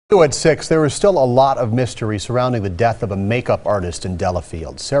At 6, there is still a lot of mystery surrounding the death of a makeup artist in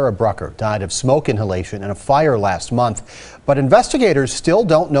Delafield. Sarah Brucker died of smoke inhalation in a fire last month, but investigators still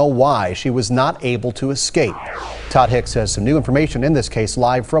don't know why she was not able to escape. Todd Hicks has some new information in this case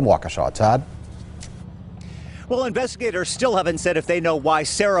live from Waukesha. Todd? Well, investigators still haven't said if they know why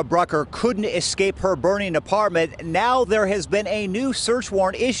Sarah Brucker couldn't escape her burning apartment. Now there has been a new search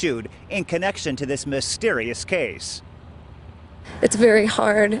warrant issued in connection to this mysterious case. It's very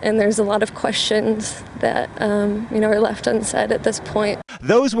hard, and there's a lot of questions that are left unsaid at this point.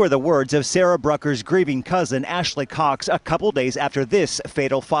 Those were the words of Sarah Brucker's grieving cousin, Ashley Cox, a couple days after this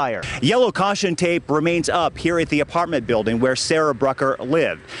fatal fire. Yellow caution tape remains up here at the apartment building where Sarah Brucker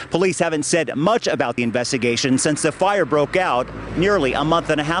lived. Police haven't said much about the investigation since the fire broke out nearly a month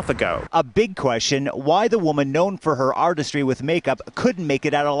and a half ago. A big question, why the woman known for her artistry with makeup couldn't make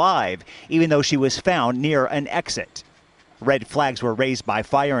it out alive, even though she was found near an exit. Red flags were raised by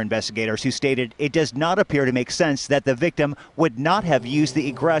fire investigators who stated it does not appear to make sense that the victim would not have used the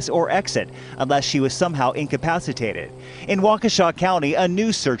egress or exit unless she was somehow incapacitated. In Waukesha County, a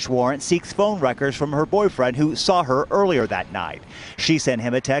new search warrant seeks phone records from her boyfriend who saw her earlier that night. She sent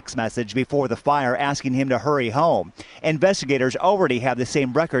him a text message before the fire asking him to hurry home. Investigators already have the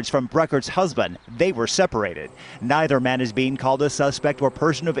same records from Brucker's husband. They were separated. Neither man is being called a suspect or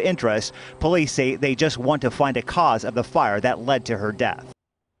person of interest. Police say they just want to find a cause of the fire that led to her death.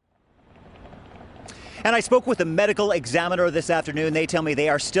 And I spoke with the medical examiner this afternoon. They tell me they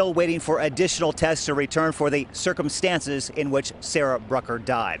are still waiting for additional tests to return for the circumstances in which Sarah Brucker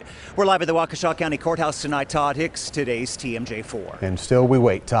died. We're live at the Waukesha County Courthouse tonight. Todd Hicks, today's TMJ4. And still we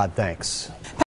wait. Todd, thanks.